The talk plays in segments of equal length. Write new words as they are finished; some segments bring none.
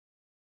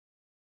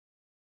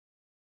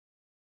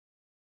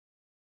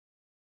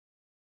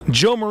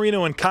Joe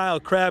Marino and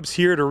Kyle Crabbs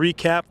here to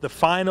recap the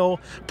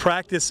final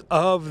practice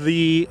of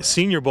the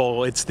Senior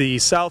Bowl. It's the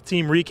South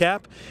team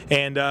recap,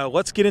 and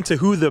let's get into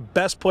who the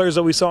best players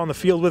that we saw on the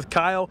field with.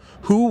 Kyle,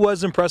 who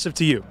was impressive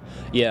to you?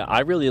 Yeah,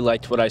 I really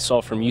liked what I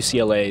saw from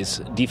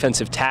UCLA's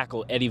defensive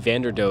tackle, Eddie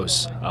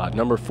Vanderdoes,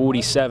 number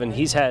 47.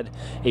 He's had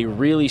a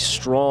really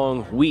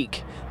strong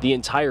week the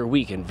entire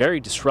week and very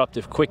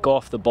disruptive, quick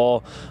off the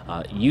ball,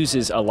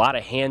 uses a lot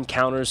of hand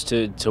counters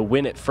to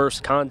win at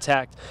first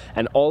contact,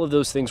 and all of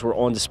those things were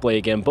on display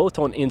again, both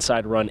on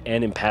inside run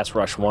and in pass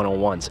rush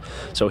one-on-ones.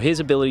 So his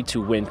ability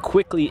to win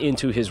quickly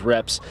into his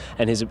reps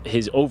and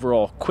his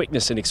overall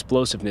quickness and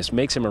explosiveness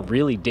makes him a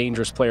really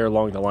dangerous player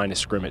along the line of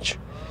scrimmage.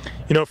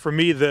 You know, for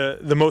me,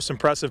 the most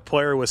impressive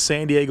player was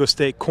San Diego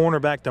State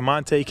cornerback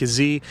DeMonte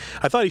Kazee.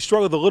 I thought he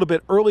struggled a little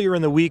bit earlier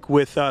in the week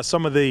with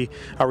some of the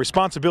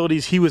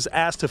responsibilities he was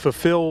asked to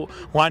fulfill,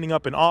 lining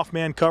up in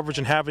off-man coverage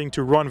and having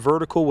to run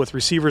vertical with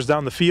receivers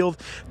down the field.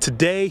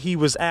 Today, he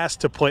was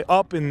asked to play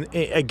up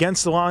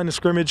against the line of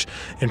scrimmage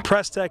in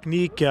press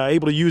technique,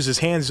 able to use his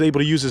hands, able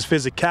to use his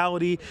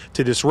physicality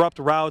to disrupt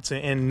routes,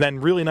 and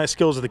then really nice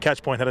skills at the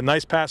catch point. Had a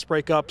nice pass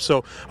breakup,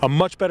 so a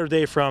much better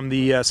day from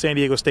the San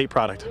Diego State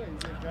product.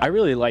 I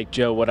really like,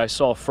 Joe, what I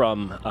saw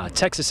from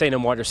Texas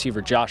A&M wide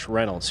receiver Josh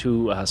Reynolds,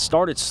 who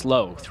started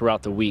slow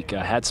throughout the week,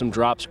 had some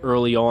drops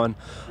early on,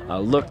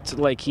 looked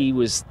like he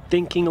was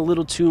thinking a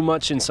little too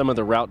much in some of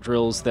the route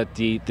drills that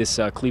this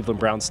Cleveland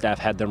Browns staff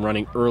had them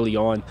running early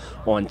on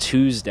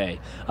Tuesday.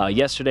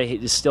 Yesterday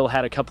he still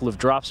had a couple of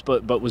drops,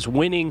 but was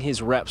winning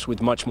his reps with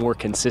much more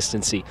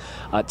consistency.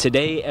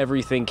 Today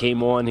everything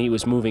came on. He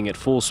was moving at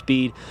full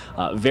speed,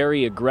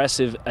 very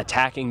aggressive,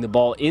 attacking the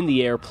ball in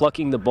the air,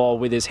 plucking the ball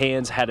with his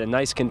hands, had a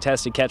nice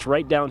contested catch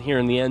right down here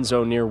in the end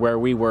zone near where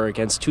we were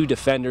against two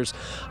defenders.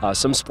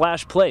 Some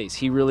splash plays.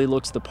 He really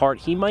looks the part.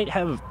 He might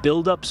have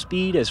build-up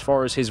speed as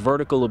far as his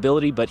vertical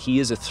ability, but he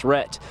is a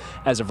threat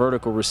as a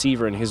vertical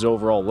receiver in his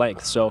overall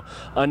length. So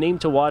a name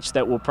to watch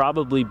that will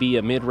probably be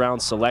a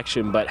mid-round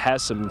selection, but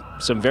has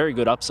some very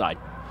good upside.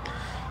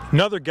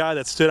 Another guy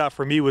that stood out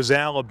for me was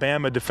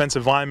Alabama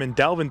defensive lineman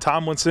Delvin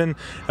Tomlinson.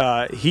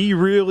 He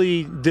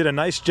really did a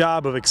nice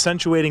job of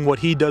accentuating what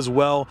he does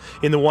well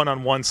in the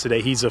one-on-ones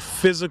today. He's a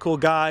physical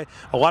guy,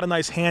 a lot of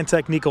nice hand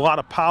technique, a lot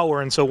of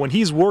power, and so when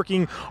he's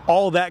working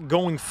all that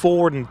going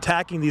forward and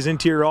attacking these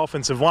interior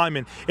offensive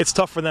linemen, it's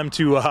tough for them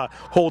to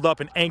hold up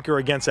and anchor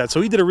against that.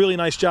 So he did a really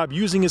nice job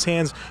using his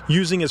hands,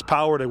 using his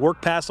power to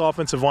work past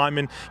offensive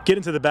linemen, get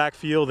into the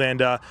backfield,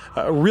 and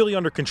really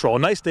under control. A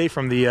nice day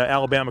from the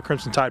Alabama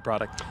Crimson Tide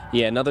product.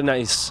 Yeah, another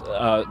nice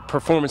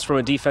performance from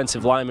a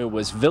defensive lineman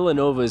was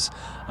Villanova's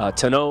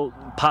Tano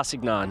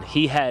Pasignan.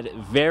 He had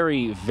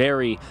very,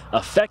 very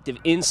effective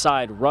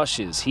inside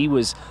rushes. He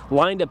was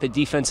lined up at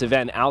defensive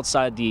end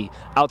outside the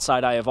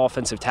outside eye of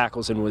offensive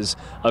tackles and was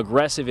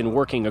aggressive in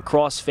working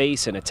across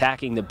face and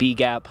attacking the B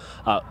gap.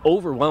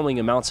 Overwhelming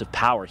amounts of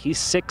power. He's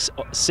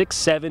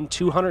 6'7",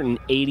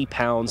 280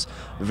 pounds,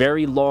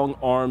 very long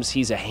arms.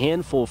 He's a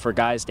handful for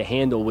guys to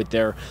handle with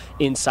their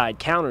inside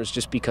counters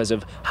just because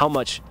of how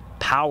much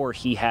power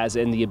he has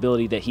and the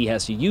ability that he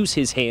has to use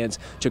his hands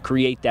to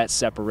create that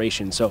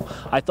separation. So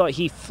I thought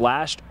he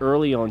flashed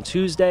early on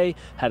Tuesday,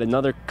 had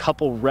another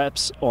couple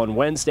reps on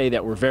Wednesday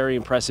that were very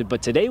impressive,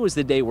 but today was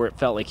the day where it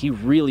felt like he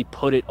really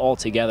put it all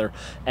together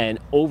and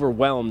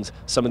overwhelmed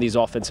some of these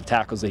offensive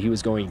tackles that he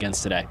was going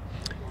against today.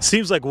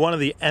 Seems like one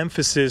of the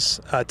emphasis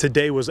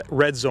today was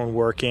red zone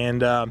work,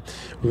 and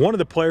one of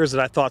the players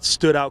that I thought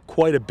stood out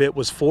quite a bit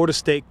was Florida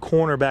State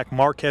cornerback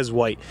Marquez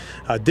White.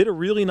 Did a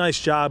really nice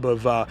job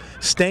of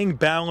staying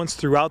balanced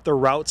throughout the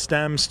route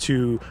stems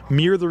to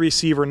mirror the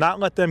receiver, not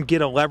let them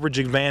get a leverage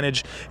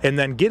advantage, and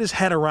then get his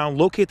head around,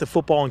 locate the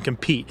football, and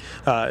compete.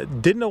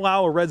 Didn't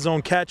allow a red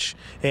zone catch,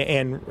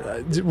 and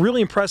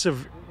really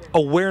impressive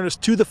awareness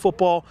to the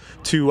football,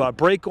 to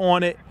break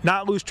on it,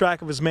 not lose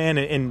track of his man,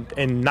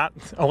 and not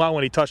allow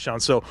any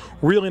touchdowns. So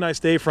really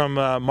nice day from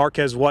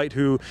Marquez White,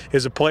 who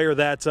is a player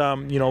that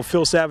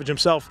Phil Savage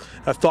himself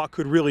thought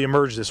could really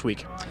emerge this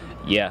week.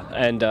 Yeah,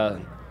 and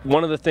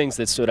one of the things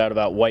that stood out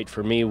about White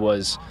for me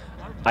was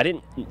I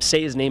didn't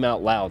say his name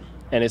out loud.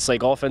 And it's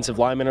like offensive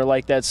linemen are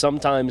like that.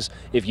 Sometimes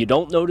if you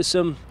don't notice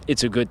him,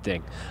 it's a good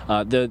thing.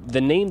 The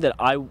name that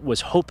I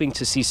was hoping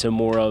to see some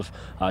more of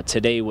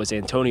today was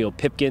Antonio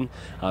Pipkin,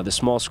 the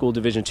small school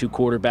Division II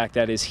quarterback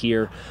that is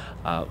here.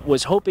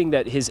 Was hoping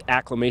that his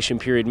acclimation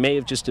period may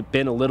have just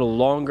been a little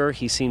longer.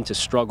 He seemed to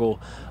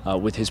struggle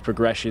with his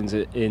progressions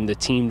in the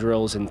team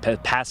drills and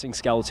passing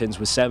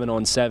skeletons with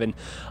 7-on-7,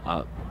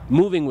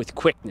 moving with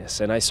quickness.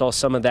 And I saw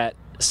some of that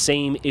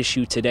same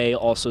issue today.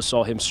 Also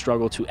saw him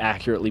struggle to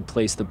accurately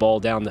place the ball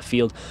down the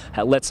field,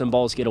 let some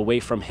balls get away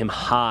from him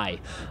high.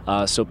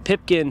 So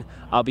Pipkin,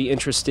 I'll be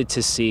interested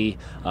to see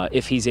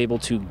if he's able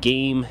to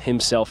game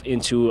himself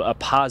into a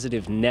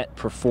positive net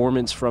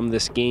performance from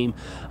this game.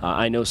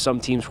 I know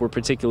some teams were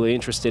particularly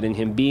interested in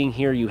him being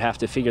here. You have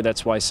to figure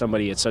that's why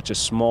somebody at such a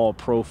small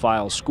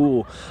profile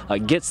school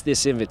gets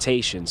this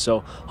invitation.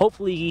 So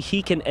hopefully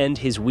he can end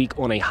his week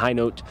on a high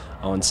note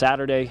on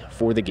Saturday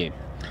for the game.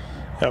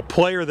 A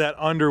player that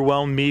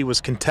underwhelmed me was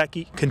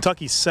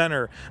Kentucky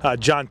center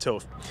John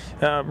Toth.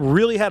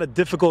 Really had a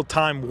difficult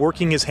time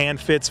working his hand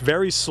fits,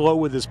 very slow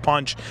with his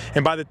punch,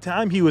 and by the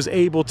time he was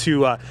able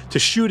to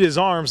shoot his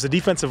arms, the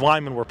defensive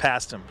linemen were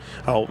past him.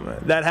 Oh,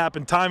 that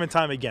happened time and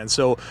time again.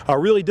 So a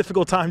really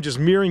difficult time just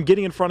mirroring,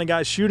 getting in front of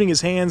guys, shooting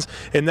his hands,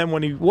 and then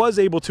when he was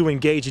able to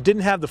engage, he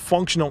didn't have the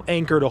functional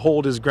anchor to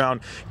hold his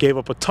ground, gave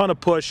up a ton of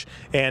push,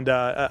 and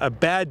a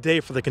bad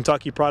day for the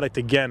Kentucky product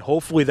again.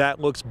 Hopefully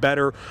that looks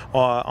better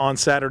on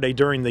Saturday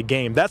during the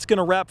game. That's going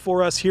to wrap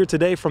for us here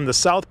today from the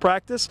South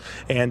practice,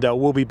 and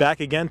we'll be back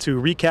again to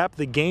recap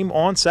the game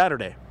on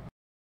Saturday.